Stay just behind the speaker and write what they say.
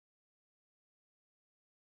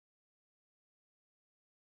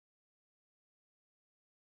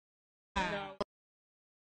Now,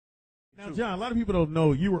 John, a lot of people don't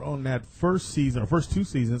know you were on that first season, or first 2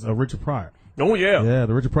 seasons of Richard Pryor. Oh, yeah. Yeah,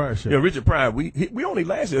 the Richard Pryor show. Yeah, Richard Pryor. We only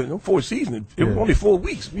lasted 4 seasons. It was only 4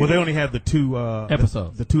 weeks. Well, they only had the 2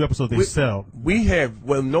 episodes. The 2 episodes they sell. We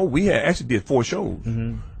actually did 4 shows.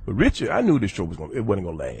 Mm-hmm. But Richard, I knew this show wasn't going to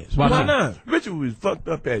last. Why not? Richard was fucked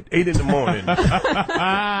up at 8 in the morning. Richard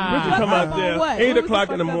come out there 8 o'clock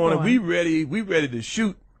in the morning. We ready to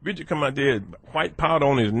shoot. Richard come out there, white powder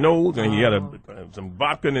on his nose, and he had some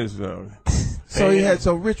vodka in his.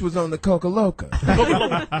 So Rich was on the Coca Loca.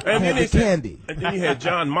 And then candy. And then he had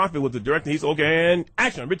John Moffat was the director. He's okay, and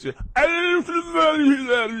action. Richard,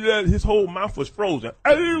 his whole mouth was frozen.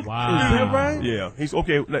 Wow. Is that right? Yeah. He's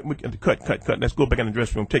okay. Cut. Let's go back in the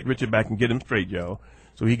dressing room. Take Richard back and get him straight, y'all.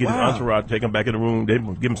 So he get his entourage, take him back in the room. They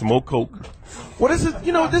give him some more coke. Well, this is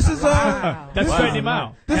that's straighten him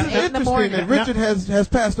out. This is interesting that Richard has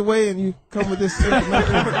passed away, and you come with this.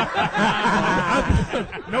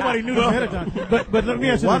 Nobody knew this ahead of time. But let me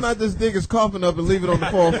ask you why this. not just dig his coffin up and leave it on the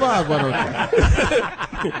 405?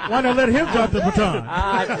 Why not let him drop the baton?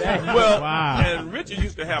 And Richard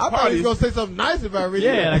used to have I parties. thought he was going to say something nice about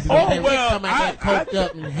Richard. Yeah. Come out coked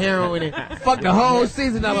up and heroin and fuck the whole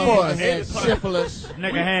season of us. Had syphilis.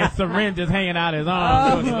 Nigga had syringes hanging out his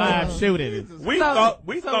arms doing live shooting. We thought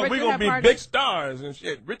we were going to be big stars and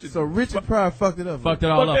shit. So Richard Pryor fucked it up. Fucked it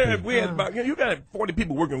all up. We had about, you got 40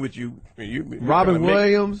 people working with you. Robin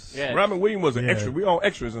Williams. Yeah. Robin Williams was an extra. We all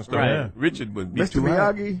extras and stuff. Right. Richard was Mr.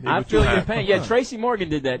 Miyagi. I feel your pain. Yeah, Tracy Morgan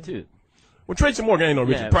did that too. Well, Tracy Morgan ain't no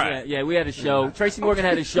Richard Pryor. Yeah, we had a show. Tracy Morgan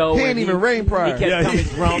had a show. He ain't even Rain Pryor. He kept coming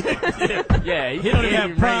drunk. Yeah, he don't even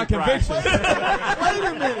have prior convictions. Wait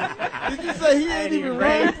a minute. Did you say he ain't even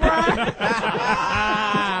Rain Pryor?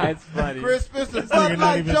 That's funny. Chris Spencer, Bud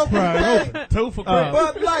Light joking today. 2 for Chris.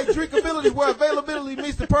 Bud Light drinkability where availability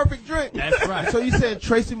meets the perfect drink. That's right. So you said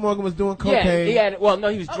Tracy Morgan was doing cocaine? Yeah, he had. Well, no,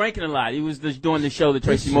 he was drinking a lot. He was just doing the show, the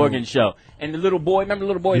Tracy Morgan show. And the little boy, remember the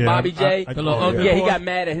little boy, Bobby J? The little ugly he boy? got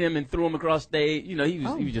mad at him and threw him across stage. You know, he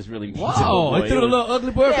was just really mean. Oh, he threw the little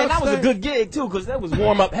ugly boy Yeah, across that was a stage? good gig too, because that was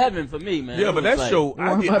warm up heaven for me, man. Yeah, but that show,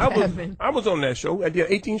 I was on that show. I did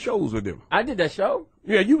 18 shows with them. I did that show.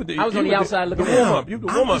 Yeah, you were. I was on the outside looking warm in. up. You the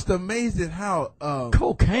I'm warm up. just amazed at how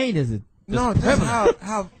Cocaine is it? just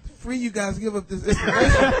how free you guys give up this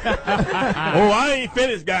information. I ain't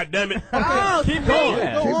finished, goddammit. Keep going.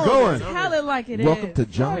 Keep going. Tell it like it is. Welcome to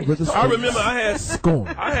John Witherspoon. I remember I had Scorn.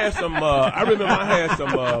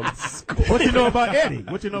 What you know about Eddie?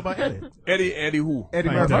 What you know about Eddie? Eddie who? Eddie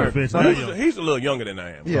Like Murphy. that. He's a little younger than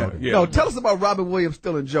I am. Yeah. No, tell us about Robin Williams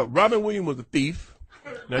stealing jokes. Robin Williams was a thief.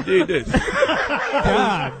 Now did this.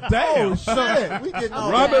 God damn. Shit, we getting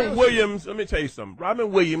all Robin Williams, let me tell you something.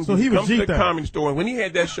 Robin Williams So he was comes to the G-Thang. Comedy Store, and when he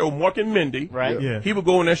had that show, Mark and Mindy, Right. Yeah. he would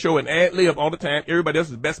go on that show and ad-lib all the time. Everybody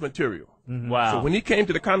else's best material. Wow. So when he came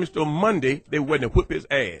to the Comedy Store Monday, they went and whip his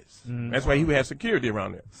ass. That's why he would have security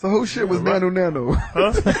around there. So who shit was Nano Nano?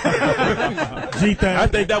 G-Thang. I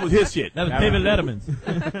think that was his shit. That was David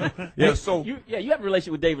Letterman's. Yeah, so... You have a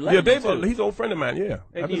relationship with David Letterman. Yeah, David, too. he's an old friend of mine, yeah.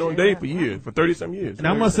 I've been on Dave for years, for 30-some years. And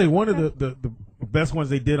I must say, one of the best ones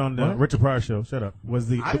they did on the Richard Pryor show, shut up, was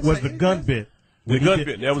the gun bit. The When he gun did-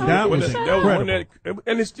 bit. That was incredible. one that,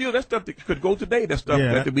 and it's still that stuff that could go today. That stuff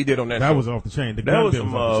Yeah, that we did on that. That show. was off the chain. The That gun was bit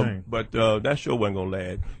was some, off the chain. but that show wasn't gonna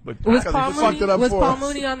last. But Was Because Paul he fucked Mooney? it up Was for Paul us.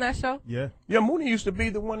 Mooney on that show? Yeah. yeah, Mooney used to be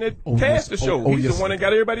the one that Oh, cast yes. the show. Oh, He's yes. the one that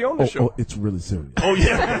got everybody on the show. it's really serious. Oh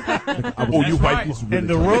yeah. Oh, you white. And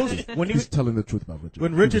the roast, when He's telling the truth about Richard.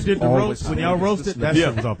 when Richard did the roast, when y'all roasted, that Yeah.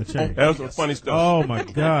 shit was off the chain. That was some funny stuff. Oh my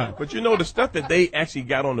God. But you know the stuff that they actually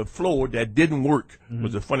got on the floor that didn't work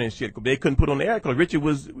was the funniest shit. They couldn't put on the air because Richard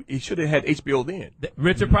he should have had HBO then.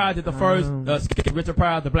 Richard Pryor did the first, Richard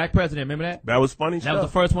Pryor, the black president, remember that? That was funny That stuff. was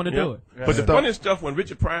the first one to do it. But the funniest stuff when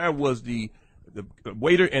Richard Pryor was the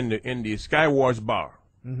waiter in the Sky Wars bar,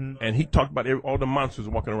 and he talked about all the monsters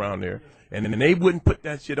walking around there, and then they wouldn't put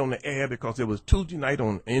that shit on the air because it was Tuesday night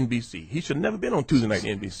on NBC. He should never been on Tuesday night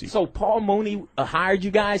NBC. So Paul Mooney hired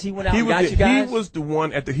you guys. He went out He and got you guys. was the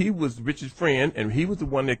one he was Richard's friend, and he was the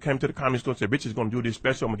one that came to the Comedy Store and said, "Richard's going to do this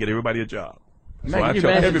special. I'm going to get everybody a job." Man, can you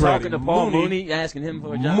imagine talking to Paul Mooney, asking him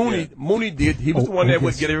for a job? Mooney did. He was the one that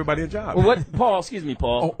would get everybody a job. Well, what? Paul, excuse me,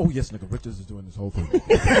 Paul. Oh yes, nigga. Richards is doing this whole thing.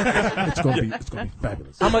 It's gonna be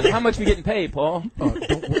fabulous. How much we getting paid, Paul?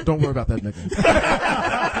 Don't worry about that, nigga.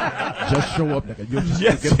 Just show up, nigga. You'll just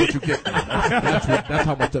get what you get. That's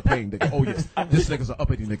how much they're paying, nigga. Oh yes, this nigga's an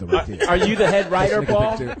uppity nigga right here. Are you the head writer, This nigga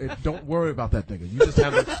Paul? thinks don't worry about that, nigga. You just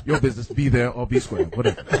handle your business. Be there or be square,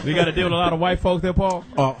 whatever. We got to deal with a lot of white folks there, Paul.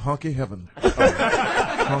 Honky heaven.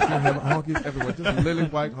 honkies everywhere. Just lily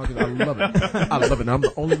white honkies. I love it. I love it. And I'm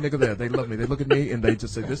the only nigga there. They love me. They look at me and they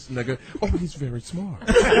just say, "This nigga, oh, he's very smart.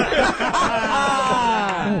 Oh,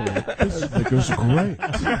 this nigga's great.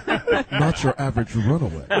 Not your average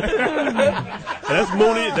runaway." That's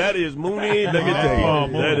Mooney. That is Mooney. Let me tell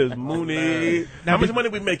you. That is Mooney. How much money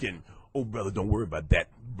we making? Oh, brother, don't worry about that,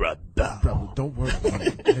 brother. Brother, don't worry about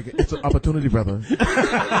it. Nigga, it's an opportunity, brother. It's an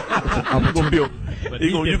opportunity.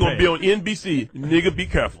 You're going to be on NBC. Nigga, be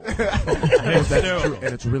careful. That's true.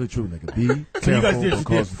 And it's really true, nigga. Be careful. So you guys did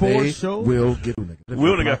because 4 they shows? will get you, nigga. We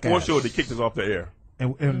only got 4 shows that kicked us off the air.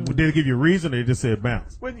 And did they give you a reason or they just said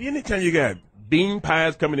bounce? Well, anytime you got bean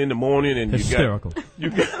pies coming in the morning and Hysterical. you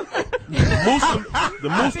got the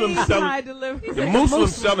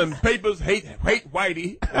Muslims selling papers, hate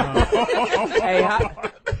whitey. Hey,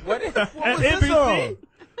 what is NBC?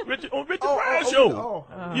 On Richard Pryor show.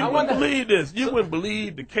 You wouldn't believe this. You wouldn't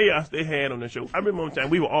believe the chaos they had on the show. I remember one time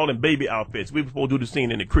we were all in baby outfits. We were supposed to do the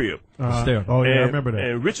scene in the crib. Oh, yeah, I remember that.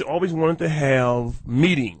 And Richard always wanted to have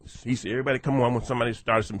meetings. He said, "Everybody come on, when somebody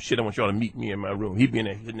started some shit, I want y'all to meet me in my room." He'd be in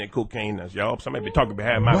there hitting that cocaine. I said, "Y'all, somebody be talking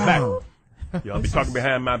behind my back. Y'all be talking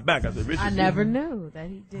behind my back." I said, "Richard." I never knew that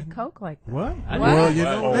he did coke like that. What? Well, you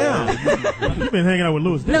know now. You've been hanging out with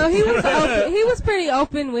Louis. No, he was open. He was pretty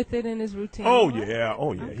open with it in his routine. Oh yeah.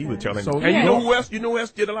 He was telling me. And you know who else? You know who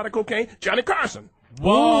else did a lot of cocaine? Johnny Carson.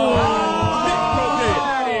 Whoa.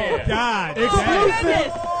 God.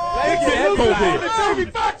 Goodness.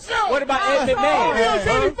 What about Ed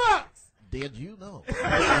McMahon? Did you know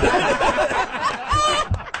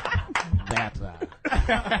that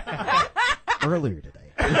earlier today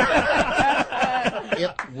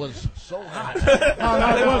it was so hot,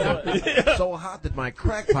 so hot that my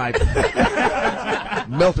crack pipe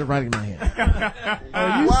melted right in my head.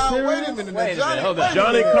 Are you serious? Wait a minute.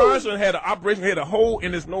 Johnny Carson had an operation. He had a hole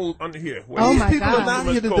in his nose under here. Oh my People are God. not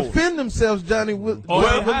here to defend themselves, Johnny.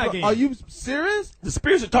 Are you serious? The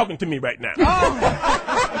spirits are talking to me right now.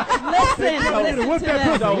 Listen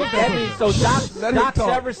to them. So Doc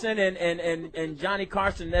Severson and Johnny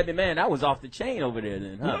Carson and Ebby Man, that was off the chain over there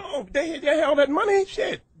then, huh? No, they had all that money.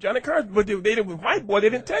 Shit, Johnny Carson, but they didn't white boy. They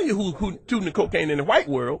didn't tell you who tooting the cocaine in the white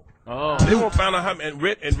world. Oh, They won't find out how. And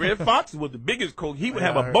Red Fox was the biggest coke. He would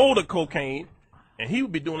have a bowl of cocaine, and he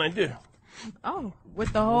would be doing like this. Oh,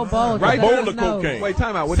 with the whole bowl. Right, just bowl under of his nose. cocaine. Wait,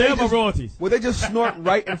 time out. Would royalties. they just snort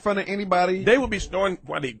right in front of anybody? They would be snoring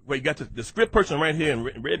while you got the script person right here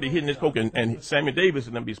and Red be hitting his coke and Samuel Davis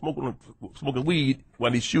and them be smoking weed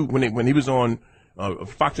while he shoot when he was on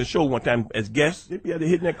Fox's show one time as guests. They'd be out there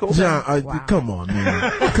hitting that coke. John, come on,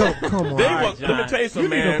 man. Come on. Let me tell you something,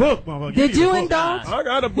 man. Book, motherfucker. Did you indulge? I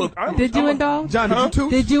got a book. Did you indulge? John, did you too?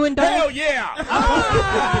 Did you indulge? Hell yeah!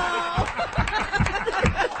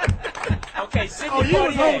 okay, Sidney You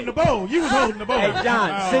was holding the Poitier. bowl. You was holding the bowl. Hey,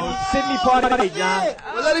 John, Sidney Poitier, John.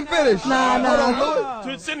 Well, let him finish.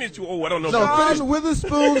 Nah. Sydney's too old. I don't know. No, finish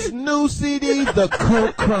Witherspoon's new CD, The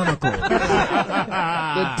Coke Chronicle.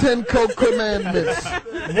 The 10 Coke Commandments.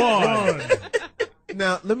 One.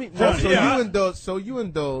 Now, let me. So you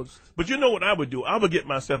indulged. But you know what I would do? I would get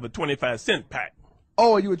myself a 25-cent pack.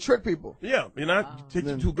 Oh, you would trick people. Yeah, I take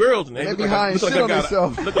the 2 girls and They be high and shit on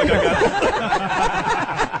themselves. Look like I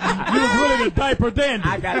got. You was really the diaper dandy.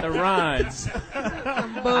 I got the runs.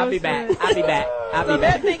 I'll be back. So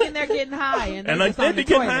they're thinking they're getting high, and And like they be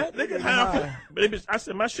getting high. They get high. But I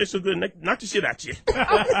said my shit's so good. Knock the shit out you.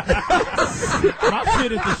 My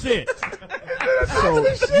shit is the shit. So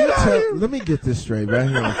let me get this straight right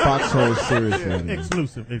here on Foxhole Series Radio.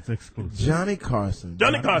 Exclusive. It's exclusive. Johnny Carson.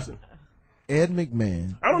 Ed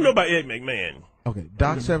McMahon. I don't know about Ed McMahon. Okay,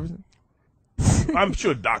 Doc Severson. I'm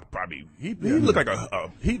sure Doc probably he looked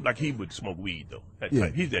like he would smoke weed though.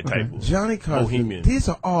 He's that type of Johnny Carson. bohemian. These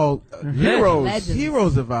are all heroes. Legends.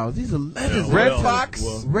 Heroes of ours. These are legends. Red Fox.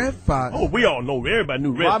 Red Fox. Oh, we all know. Everybody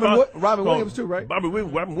knew Red Fox. Robin Williams too, right? Robin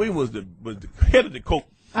Williams was the head of the coke.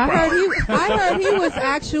 I heard he was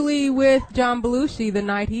actually with John Belushi the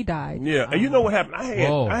night he died. Yeah, and you know what happened? I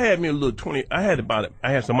had me a little 20. I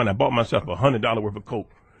had some money. I bought myself $100 worth of coke.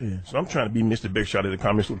 Yeah. So I'm trying to be Mr. Big Shot at the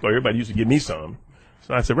comedy store. Everybody used to give me some.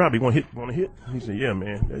 So I said, Robbie, want to hit? He said, yeah,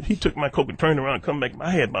 man. He took my coke and turned around and come back. I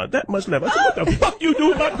had about that much left. I said, what the fuck you do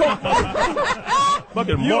with my coke?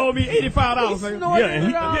 You owe me $85. Yeah,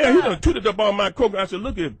 and he done tooted up all my coke. I said,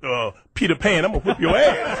 look at Peter Pan. I'm going to whip your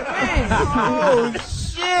ass. Oh,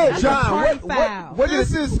 shit. Hey, John, Party foul.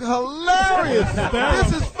 this is hilarious.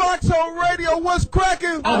 This is Foxhole Radio. What's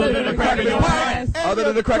cracking? Other than the crack of your pipe. Other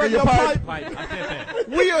than the crack of your pipe. I said that.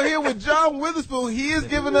 We are here with John Witherspoon. He is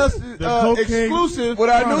giving us exclusive with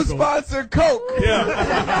our new sponsor, Coke. Yeah.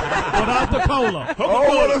 Without the cola. Oh,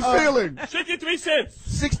 what a feeling. 63 cents.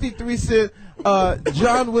 63 cents.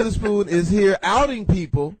 John Witherspoon is here outing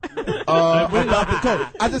people about the Coke.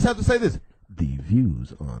 I just have to say this. The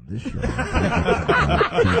views on this show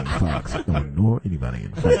Fox nor anybody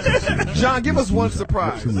in Fox. John, give us one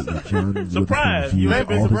surprise. Surprise. You ain't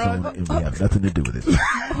been surprised? And we have nothing to do with it.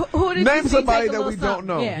 Who did Name you see somebody take a that we little don't something?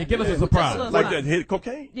 know. Yeah. Give us a surprise. Like that hit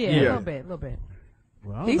cocaine? Yeah, a little bit.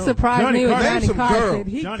 Well, He surprised me with Carson. Johnny Name some Carson. girls.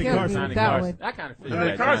 He Johnny killed Carson. me Johnny with that Carson. one. I kind of feel Johnny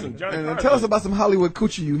that. Carson. Johnny And Carson. tell us about some Hollywood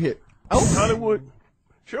coochie you hit. Hollywood.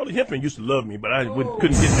 Shirley Hempton used to love me, but I couldn't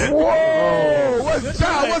get that. Whoa! What's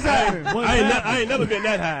happening? I ain't never been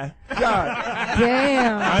that high. John,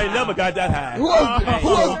 Damn. I ain't never got that high. who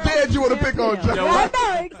else dead you want to pick on, John? You know I what?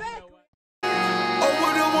 know, exactly. Oh,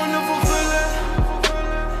 what a wonderful feeling.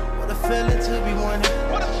 What a feeling to be wanted.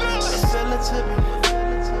 What a feeling to be.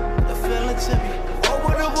 What a feeling to be. Oh,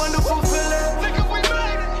 what a wonderful feeling. Think we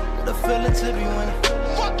made it. What a feeling to be wanted.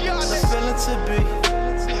 Fuck y'all. What a feeling to be.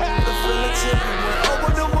 What a feeling to be wanted. Oh,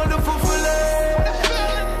 what a wonderful feeling.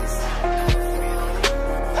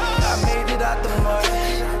 I made it out the mud.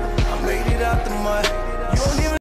 I made it out the mud.